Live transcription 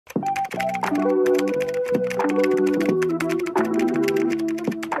Hi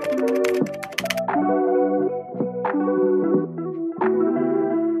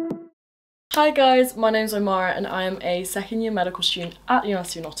guys, my name's Aymara and I am a second year medical student at the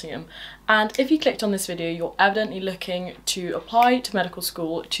University of Nottingham, and if you clicked on this video you're evidently looking to apply to medical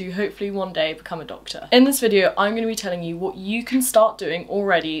school to hopefully one day become a doctor. In this video I'm going to be telling you what you can start doing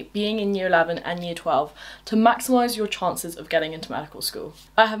already being in year 11 and year 12 to maximise your chances of getting into medical school.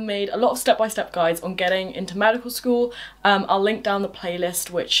 I have made a lot of step-by-step guides on getting into medical school. I'll link down the playlist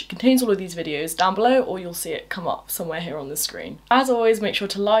which contains all of these videos down below, or you'll see it come up somewhere here on the screen. As always, make sure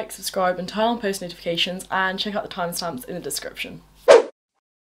to like, subscribe and turn on post notifications and check out the timestamps in the description.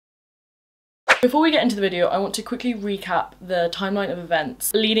 Before we get into the video, I want to quickly recap the timeline of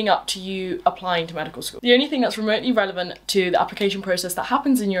events leading up to you applying to medical school. The only thing that's remotely relevant to the application process that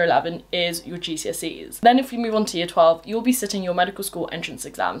happens in year 11 is your GCSEs. Then if you move on to year 12, you'll be sitting your medical school entrance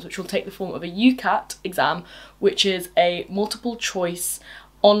exams, which will take the form of a UCAT exam, which is a multiple choice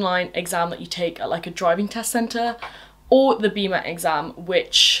online exam that you take at like a driving test centre, or the BMAT exam,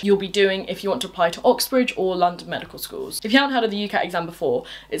 which you'll be doing if you want to apply to Oxbridge or London medical schools. If you haven't heard of the UCAT exam before,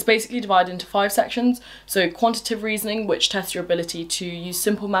 it's basically divided into 5 sections. So quantitative reasoning, which tests your ability to use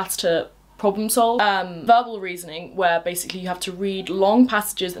simple maths to problem solve. Verbal reasoning, where basically you have to read long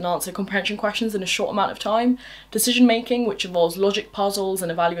passages and answer comprehension questions in a short amount of time. Decision making, which involves logic puzzles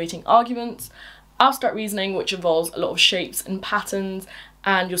and evaluating arguments. Abstract reasoning, which involves a lot of shapes and patterns,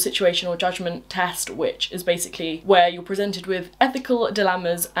 and your situational judgment test, which is basically where you're presented with ethical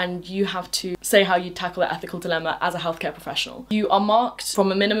dilemmas and you have to say how you tackle that ethical dilemma as a healthcare professional. You are marked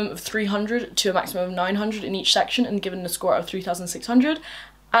from a minimum of 300 to a maximum of 900 in each section and given a score of 3,600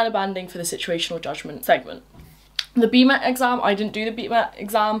 and a banding for the situational judgment segment. The BMAT exam, I didn't do the BMAT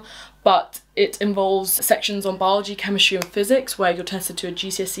exam, but it involves sections on biology, chemistry and physics where you're tested to a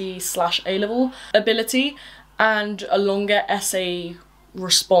GCSE/A-level ability and a longer essay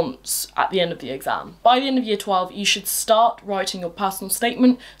response at the end of the exam. By the end of year 12 you should start writing your personal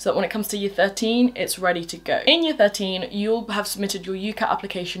statement so that when it comes to year 13 it's ready to go. In year 13 you'll have submitted your UCAT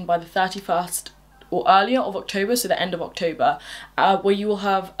application by the 31st or earlier of October, so the end of October, where you will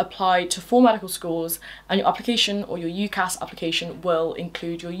have applied to 4 medical schools, and your application or your UCAS application will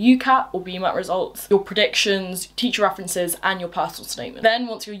include your UCAT or BMAT results, your predictions, teacher references and your personal statement. Then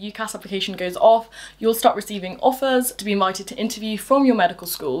once your UCAS application goes off, you'll start receiving offers to be invited to interview from your medical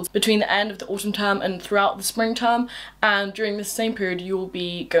schools between the end of the autumn term and throughout the spring term, and during this same period you will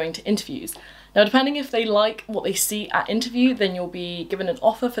be going to interviews. Now, depending if they like what they see at interview, then you'll be given an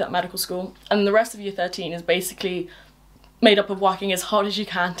offer for that medical school, and the rest of year 13 is basically made up of working as hard as you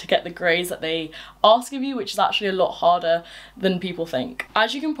can to get the grades that they ask of you, which is actually a lot harder than people think.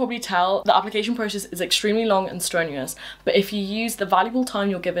 As you can probably tell, the application process is extremely long and strenuous, but if you use the valuable time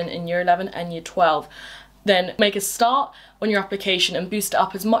you're given in year 11 and year 12, then make a start on your application and boost it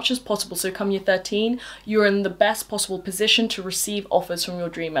up as much as possible so come year 13, you're in the best possible position to receive offers from your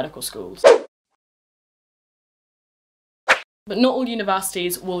dream medical schools. But not all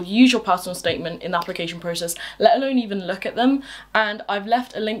universities will use your personal statement in the application process, let alone even look at them, and I've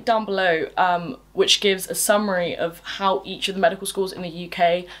left a link down below which gives a summary of how each of the medical schools in the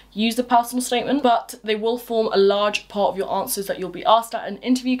UK use the personal statement, but they will form a large part of your answers that you'll be asked at an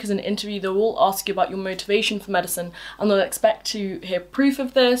interview, because in an interview they will ask you about your motivation for medicine and they'll expect to hear proof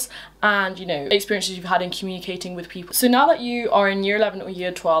of this and, you know, experiences you've had in communicating with people. So now that you are in year 11 or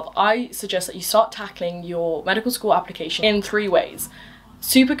year 12, I suggest that you start tackling your medical school application in 3 ways: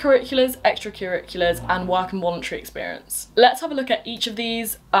 super-curriculars, extra-curriculars and work and voluntary experience. Let's have a look at each of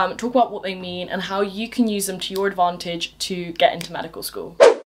these, talk about what they mean and how you can use them to your advantage to get into medical school.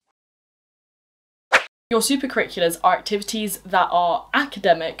 Your super-curriculars are activities that are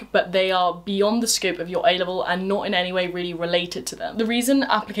academic, but they are beyond the scope of your A-level and not in any way really related to them. The reason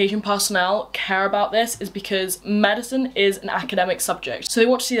application personnel care about this is because medicine is an academic subject. So they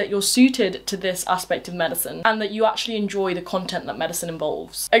want to see that you're suited to this aspect of medicine and that you actually enjoy the content that medicine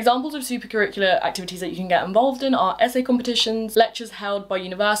involves. Examples of super-curricular activities that you can get involved in are essay competitions, lectures held by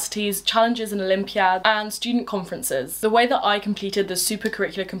universities, challenges and Olympiads, and student conferences. The way that I completed the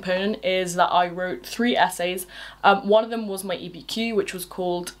super-curricular component is that I wrote 3 essays. One of them was my EBQ, which was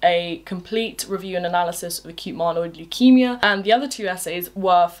called A Complete Review and Analysis of Acute Myeloid Leukemia, and the other 2 essays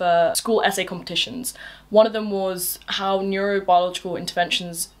were for school essay competitions. One of them was how neurobiological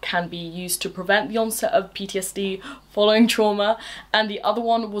interventions can be used to prevent the onset of PTSD following trauma, and the other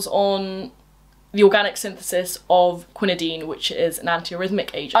one was on the organic synthesis of quinidine, which is an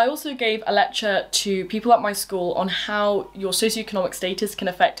antiarrhythmic agent. I also gave a lecture to people at my school on how your socioeconomic status can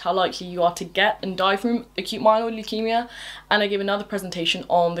affect how likely you are to get and die from acute myeloid leukemia, and I gave another presentation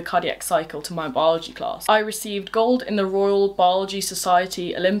on the cardiac cycle to my biology class. I received gold in the Royal Biology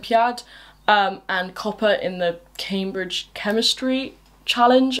Society Olympiad and copper in the Cambridge Chemistry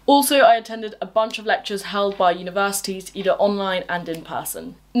Challenge. Also, I attended a bunch of lectures held by universities, either online and in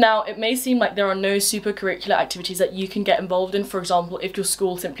person. Now, it may seem like there are no super-curricular activities that you can get involved in, for example, if your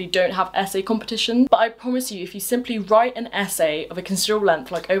school simply don't have essay competitions, but I promise you, if you simply write an essay of a considerable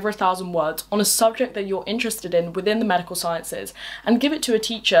length, like over 1,000 words, on a subject that you're interested in within the medical sciences, and give it to a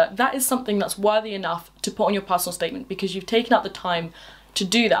teacher, that is something that's worthy enough to put on your personal statement because you've taken out the time to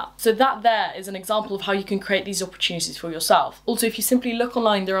do that. So that there is an example of how you can create these opportunities for yourself. Also, if you simply look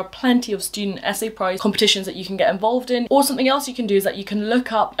online, there are plenty of student essay prize competitions that you can get involved in. Or something else you can do is that you can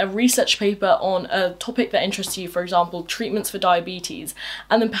look up a research paper on a topic that interests you, for example, treatments for diabetes,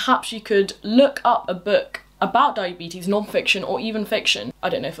 and then perhaps you could look up a book about diabetes, non-fiction or even fiction. I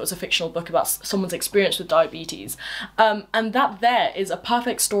don't know if it was a fictional book about someone's experience with diabetes. And that there is a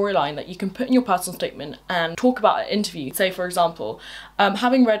perfect storyline that you can put in your personal statement and talk about at an interview. Say, for example,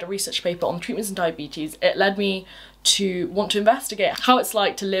 having read a research paper on treatments in diabetes, it led me to want to investigate how it's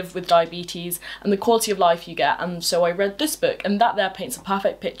like to live with diabetes and the quality of life you get, and so I read this book, and that there paints a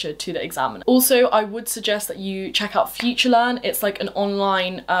perfect picture to the examiner. Also, I would suggest that you check out FutureLearn. It's like an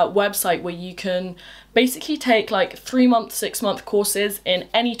online website where you can basically take like 3-month, 6-month courses in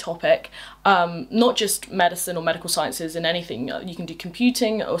any topic, not just medicine or medical sciences, in anything. You can do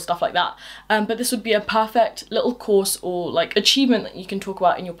computing or stuff like that, but this would be a perfect little course or like achievement that you can talk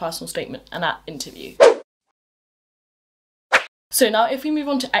about in your personal statement and at interview. So now if we move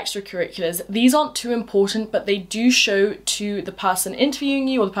on to extracurriculars, these aren't too important, but they do show to the person interviewing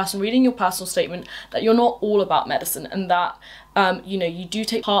you or the person reading your personal statement that you're not all about medicine, and that you know, you do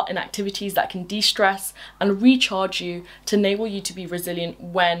take part in activities that can de-stress and recharge you to enable you to be resilient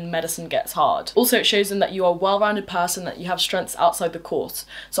when medicine gets hard. Also, it shows them that you are a well-rounded person, that you have strengths outside the course.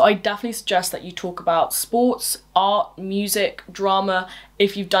 So I definitely suggest that you talk about sports, art, music, drama,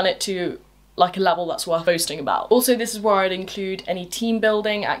 if you've done it to like a level that's worth boasting about. Also, this is where I'd include any team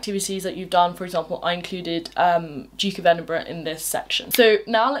building activities that you've done. For example, I included Duke of Edinburgh in this section. So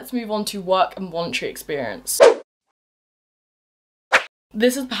now let's move on to work and voluntary experience.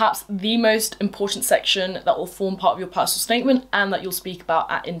 This is perhaps the most important section that will form part of your personal statement and that you'll speak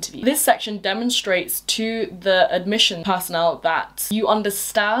about at interview. This section demonstrates to the admission personnel that you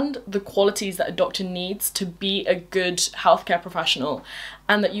understand the qualities that a doctor needs to be a good healthcare professional,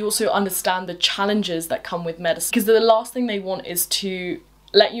 and that you also understand the challenges that come with medicine. Because the last thing they want is to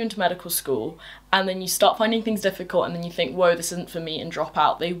let you into medical school and then you start finding things difficult and then you think, whoa, this isn't for me, and drop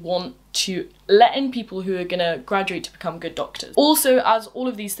out. They want to let in people who are gonna graduate to become good doctors. Also, as all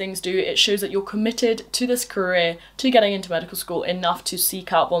of these things do, it shows that you're committed to this career, to getting into medical school enough to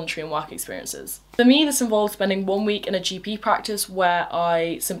seek out voluntary and work experiences. For me, this involved spending 1 week in a GP practice where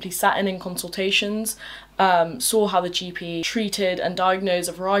I simply sat in consultations, saw how the GP treated and diagnosed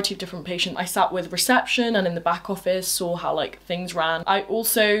a variety of different patients. I sat with reception and in the back office, saw how like things ran. I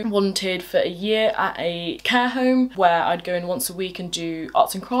also volunteered for a year at a care home where I'd go in once a week and do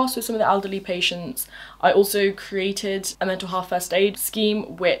arts and crafts with some of the elderly patients. I also created a mental health first aid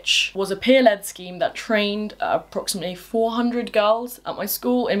scheme, which was a peer-led scheme that trained approximately 400 girls at my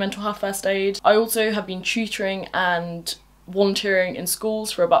school in mental health first aid. I also have been tutoring and volunteering in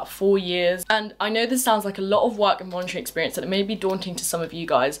schools for about 4 years, and I know this sounds like a lot of work and voluntary experience and it may be daunting to some of you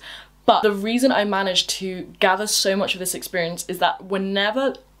guys, but the reason I managed to gather so much of this experience is that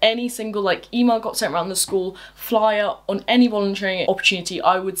whenever any single like email got sent around the school, flyer on any volunteering opportunity,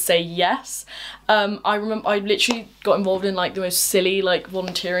 I would say yes. I remember I literally got involved in like the most silly like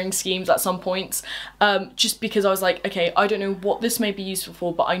volunteering schemes at some points, just because I was like, okay, I don't know what this may be useful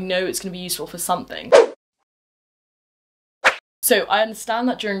for, but I know it's going to be useful for something. So I understand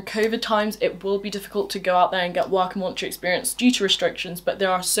that during COVID times it will be difficult to go out there and get work and voluntary experience due to restrictions, but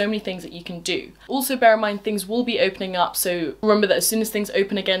there are so many things that you can do. Also bear in mind things will be opening up, so remember that as soon as things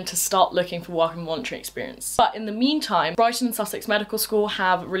open again to start looking for work and voluntary experience. But in the meantime, Brighton and Sussex Medical School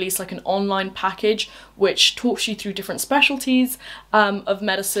have released like an online package which talks you through different specialties of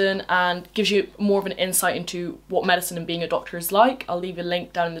medicine and gives you more of an insight into what medicine and being a doctor is like. I'll leave a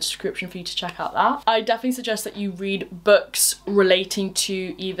link down in the description for you to check out that. I definitely suggest that you read books relating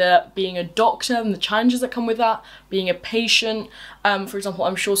to either being a doctor and the challenges that come with that, being a patient. For example,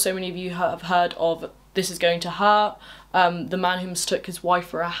 I'm sure so many of you have heard of This Is Going to Hurt, The Man Who Mistook His Wife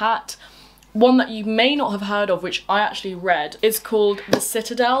for a Hat. One that you may not have heard of, which I actually read, is called The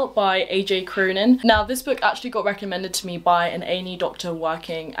Citadel by A.J. Cronin. Now, this book actually got recommended to me by an A&E doctor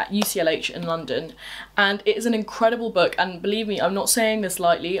working at UCLH in London, and it is an incredible book, and believe me, I'm not saying this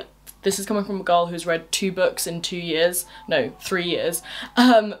lightly. This is coming from a girl who's read 2 books in 2 years, no, 3 years,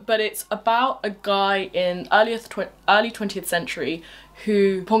 but it's about a guy in early 20th century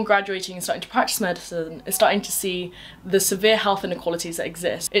who, upon graduating and starting to practice medicine, is starting to see the severe health inequalities that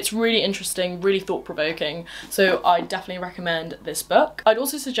exist. It's really interesting, really thought-provoking, so I definitely recommend this book. I'd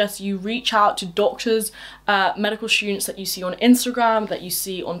also suggest you reach out to doctors, medical students that you see on Instagram, that you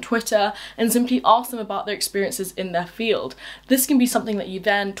see on Twitter, and simply ask them about their experiences in their field. This can be something that you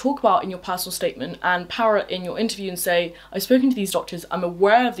then talk about in your personal statement and parrot in your interview and say, I've spoken to these doctors, I'm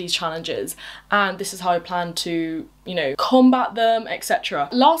aware of these challenges, and this is how I plan to, you know, combat them, etc.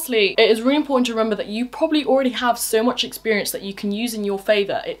 Lastly, it is really important to remember that you probably already have so much experience that you can use in your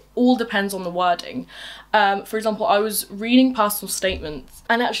favour. It all depends on the wording. For example, I was reading personal statements,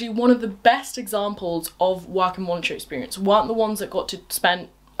 and actually one of the best examples of work and voluntary experience weren't the ones that got to spend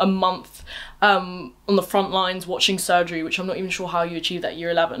a month on the front lines watching surgery, which I'm not even sure how you achieve that year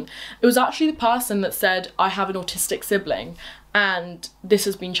 11. It was actually the person that said, I have an autistic sibling and this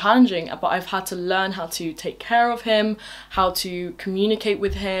has been challenging, but I've had to learn how to take care of him, how to communicate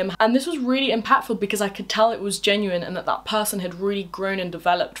with him, and this was really impactful because I could tell it was genuine and that that person had really grown and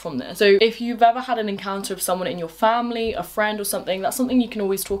developed from this. So if you've ever had an encounter with someone in your family, a friend or something, that's something you can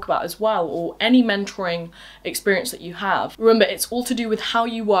always talk about as well, or any mentoring experience that you have. Remember, it's all to do with how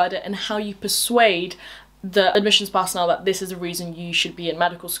you word it and how you persuade the admissions personnel that this is a reason you should be in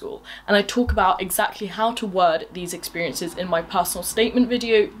medical school. And I talk about exactly how to word these experiences in my personal statement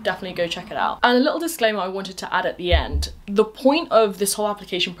video. Definitely go check it out. And a little disclaimer I wanted to add at the end. The point of this whole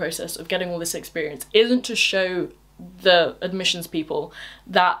application process of getting all this experience isn't to show the admissions people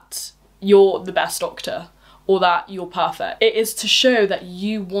that you're the best doctor or that you're perfect. It is to show that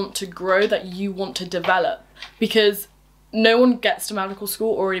you want to grow, that you want to develop, because no one gets to medical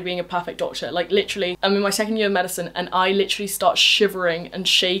school already being a perfect doctor. Like literally, I'm in my 2nd year of medicine and I literally start shivering and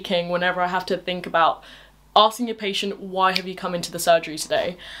shaking whenever I have to think about asking a patient, why have you come into the surgery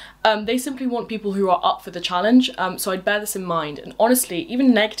today? They simply want people who are up for the challenge, so I'd bear this in mind. And honestly,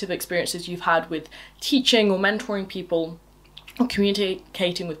 even negative experiences you've had with teaching or mentoring people or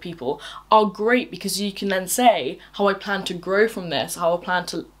communicating with people are great, because you can then say, how I plan to grow from this, how I plan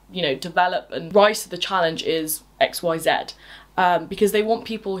to, you know, develop and rise to the challenge is XYZ, because they want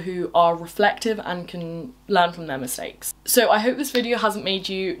people who are reflective and can learn from their mistakes. So I hope this video hasn't made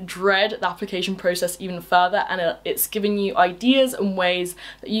you dread the application process even further, and it's given you ideas and ways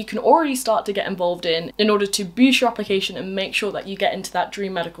that you can already start to get involved in order to boost your application and make sure that you get into that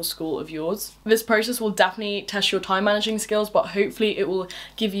dream medical school of yours. This process will definitely test your time managing skills, but hopefully it will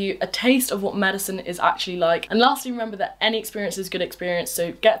give you a taste of what medicine is actually like. And lastly, remember that any experience is good experience,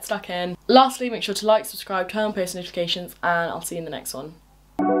 so get stuck in. Lastly, make sure to like, subscribe, turn on post notifications, and I'll see you in the next one.